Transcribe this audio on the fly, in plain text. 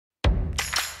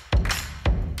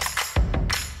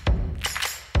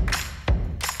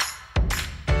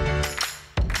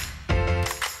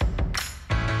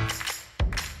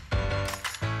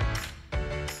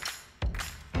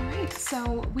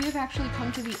we have actually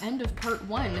come to the end of part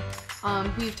 1.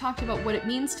 We've talked about what it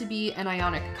means to be an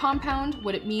ionic compound,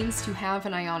 what it means to have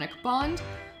an ionic bond,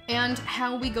 and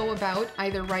how we go about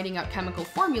either writing out chemical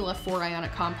formula for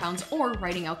ionic compounds or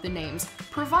writing out the names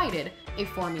provided a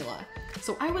formula.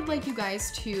 So I would like you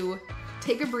guys to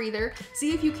take a breather,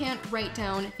 see if you can't write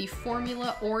down the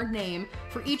formula or name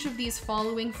for each of these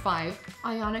following 5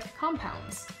 ionic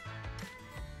compounds.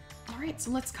 All right,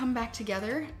 so let's come back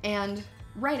together and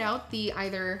write out the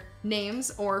either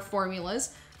names or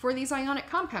formulas for these ionic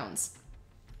compounds.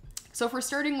 So if we're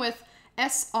starting with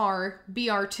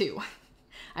SrBr2,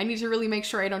 I need to really make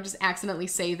sure I don't just accidentally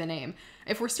say the name.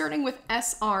 If we're starting with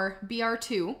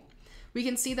SrBr2, we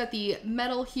can see that the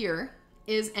metal here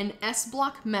is an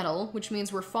S-block metal, which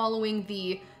means we're following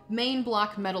the main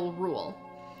block metal rule.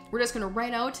 We're just going to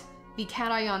write out the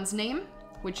cation's name,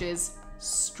 which is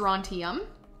strontium.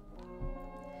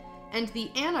 And the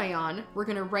anion, we're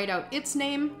going to write out its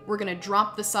name, we're going to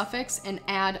drop the suffix and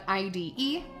add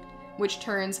IDE, which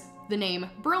turns the name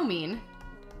bromine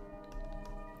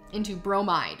into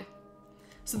bromide.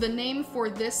 So the name for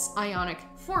this ionic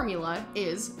formula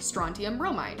is strontium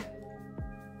bromide.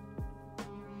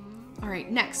 All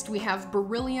right, next we have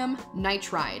beryllium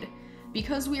nitride.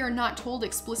 Because we are not told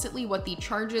explicitly what the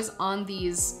charges on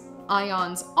these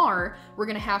ions are, we're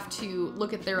going to have to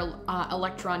look at their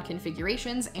electron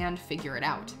configurations and figure it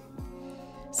out.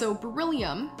 So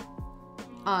beryllium,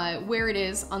 where it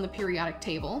is on the periodic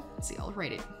table, let's see, I'll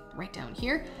write it right down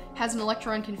here, has an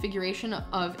electron configuration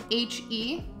of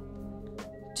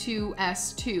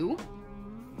He2s2,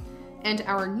 and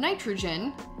our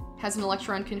nitrogen has an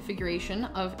electron configuration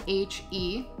of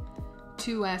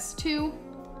He2s2,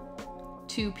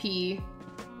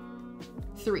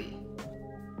 2p3.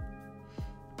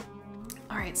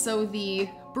 All right, so the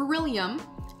beryllium,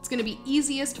 it's going to be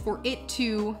easiest for it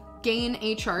to gain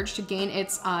a charge, to gain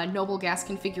its noble gas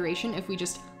configuration if we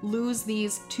just lose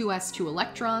these 2s2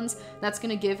 electrons. That's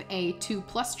going to give a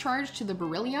 2+ charge to the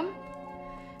beryllium.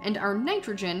 And our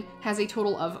nitrogen has a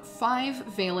total of 5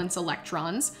 valence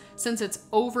electrons. Since it's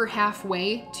over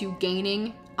halfway to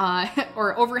gaining,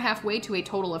 or over halfway to a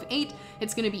total of 8,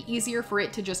 it's going to be easier for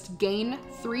it to just gain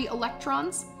 3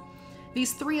 electrons.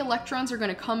 These 3 electrons are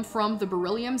going to come from the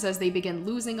berylliums. As they begin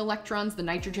losing electrons, the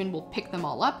nitrogen will pick them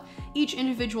all up. Each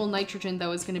individual nitrogen,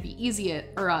 though, is going to be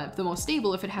the most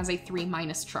stable if it has a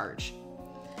 3- charge.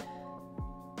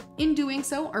 In doing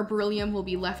so, our beryllium will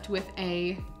be left with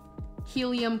a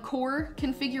helium core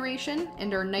configuration,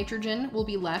 and our nitrogen will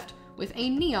be left with a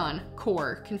neon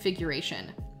core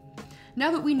configuration.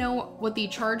 Now that we know what the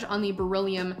charge on the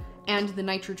beryllium and the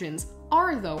nitrogens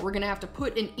are, though, we're going to have to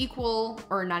put an equal,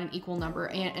 or not an equal number,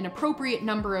 an appropriate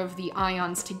number of the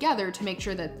ions together to make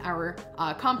sure that our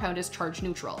compound is charge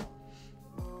neutral.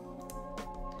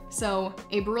 So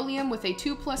a beryllium with a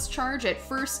 2+ charge at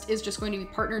first is just going to be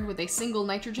partnered with a single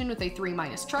nitrogen with a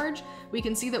 3- charge. We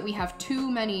can see that we have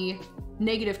too many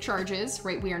negative charges,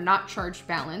 right? We are not charged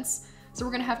balanced. So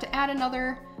we're going to have to add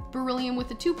another beryllium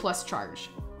with a 2+ charge.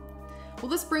 Well,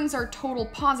 this brings our total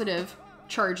positive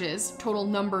charges, total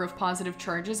number of positive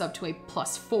charges, up to a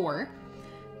 +4,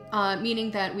 meaning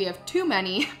that we have too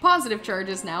many positive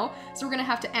charges now. So we're going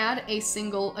to have to add a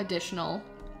single additional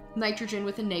nitrogen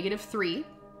with a -3.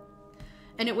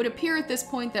 And it would appear at this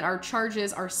point that our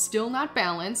charges are still not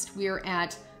balanced. We are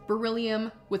at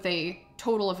beryllium with a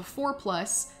total of a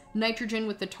 4+, nitrogen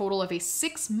with a total of a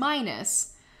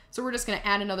 6-. So we're just going to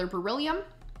add another beryllium.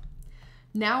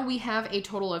 Now we have a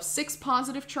total of 6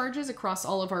 positive charges across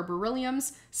all of our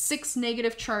berylliums, 6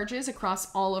 negative charges across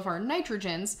all of our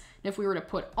nitrogens. And if we were to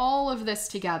put all of this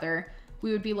together,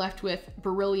 we would be left with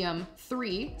beryllium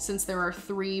 3, since there are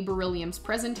 3 berylliums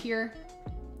present here,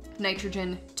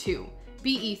 nitrogen 2.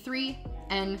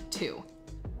 Be3N2.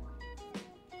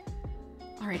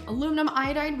 All right, aluminum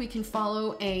iodide, we can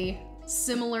follow a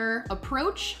similar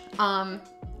approach.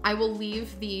 I will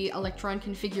leave the electron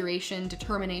configuration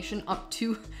determination up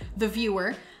to the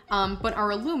viewer, but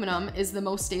our aluminum is the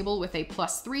most stable with a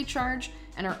 +3 charge,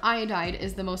 and our iodide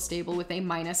is the most stable with a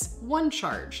 -1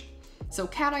 charge. So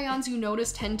cations, you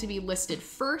notice, tend to be listed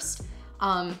first,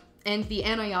 and the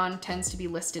anion tends to be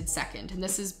listed second. And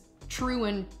this is true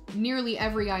in nearly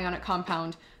every ionic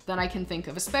compound that I can think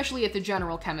of, especially at the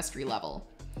general chemistry level.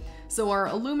 So our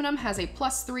aluminum has a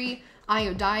 +3,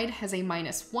 iodide has a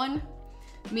 -1,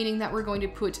 meaning that we're going to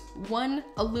put 1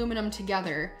 aluminum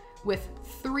together with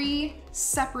 3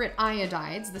 separate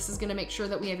iodides. This is going to make sure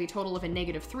that we have a total of a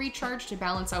 -3 charge to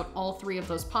balance out all 3 of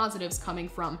those positives coming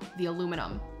from the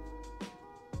aluminum.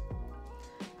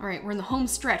 All right, we're in the home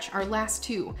stretch, our last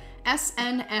 2,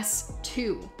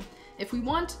 SnS2. If we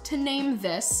want to name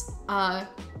this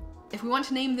if we want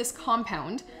to name this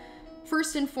compound,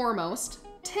 first and foremost,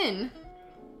 tin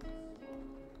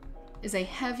is a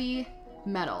heavy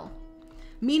metal,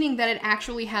 meaning that it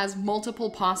actually has multiple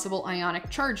possible ionic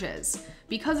charges.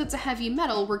 Because it's a heavy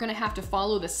metal, we're gonna have to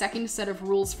follow the second set of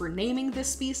rules for naming this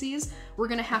species. We're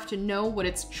gonna have to know what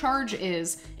its charge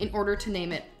is in order to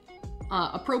name it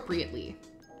appropriately.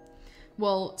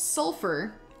 Well,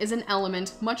 sulfur is an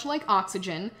element, much like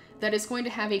oxygen, that is going to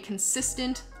have a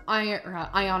consistent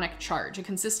ionic charge, a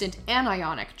consistent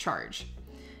anionic charge.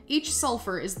 Each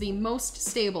sulfur is the most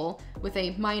stable with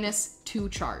a -2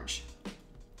 charge.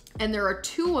 And there are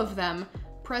 2 of them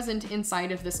present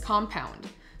inside of this compound.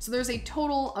 So there's a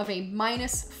total of a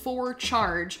 -4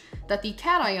 charge that the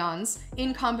cations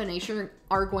in combination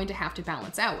are going to have to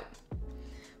balance out.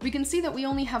 We can see that we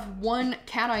only have 1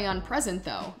 cation present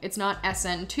though. It's not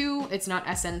SN2, it's not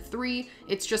SN3,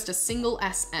 it's just a single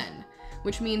SN,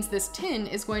 which means this tin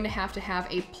is going to have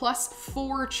a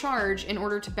 +4 charge in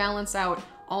order to balance out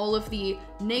all of the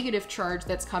negative charge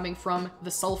that's coming from the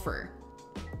sulfur.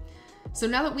 So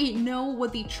now that we know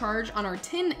what the charge on our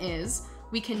tin is,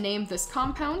 we can name this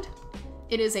compound.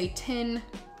 It is a tin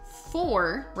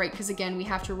 4, right? Because again, we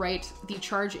have to write the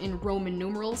charge in Roman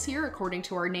numerals here according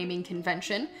to our naming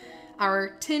convention. Our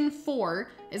tin 4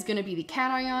 is going to be the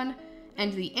cation,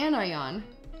 and the anion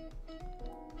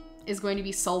is going to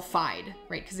be sulfide,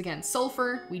 right? Because again,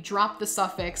 sulfur, we drop the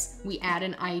suffix, we add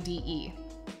an IDE.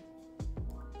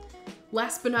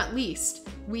 Last but not least,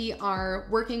 we are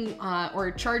working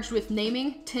or charged with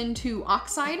naming tin 2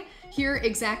 oxide. Here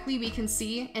exactly we can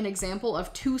see an example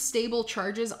of 2 stable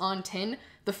charges on tin.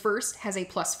 The first has a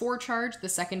 +4 charge, the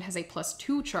second has a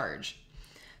 +2 charge.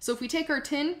 So if we take our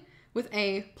tin with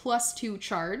a +2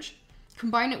 charge,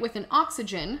 combine it with an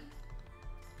oxygen,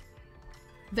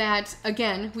 that,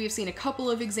 again, we have seen a couple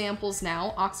of examples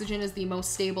now. Oxygen is the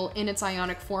most stable in its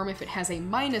ionic form if it has a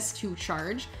 -2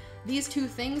 charge. These 2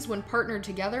 things, when partnered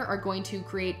together, are going to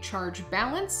create charge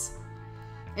balance.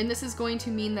 And this is going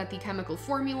to mean that the chemical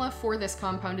formula for this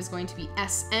compound is going to be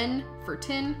SN for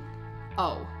tin,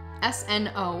 O.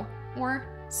 SNO, or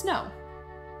snow.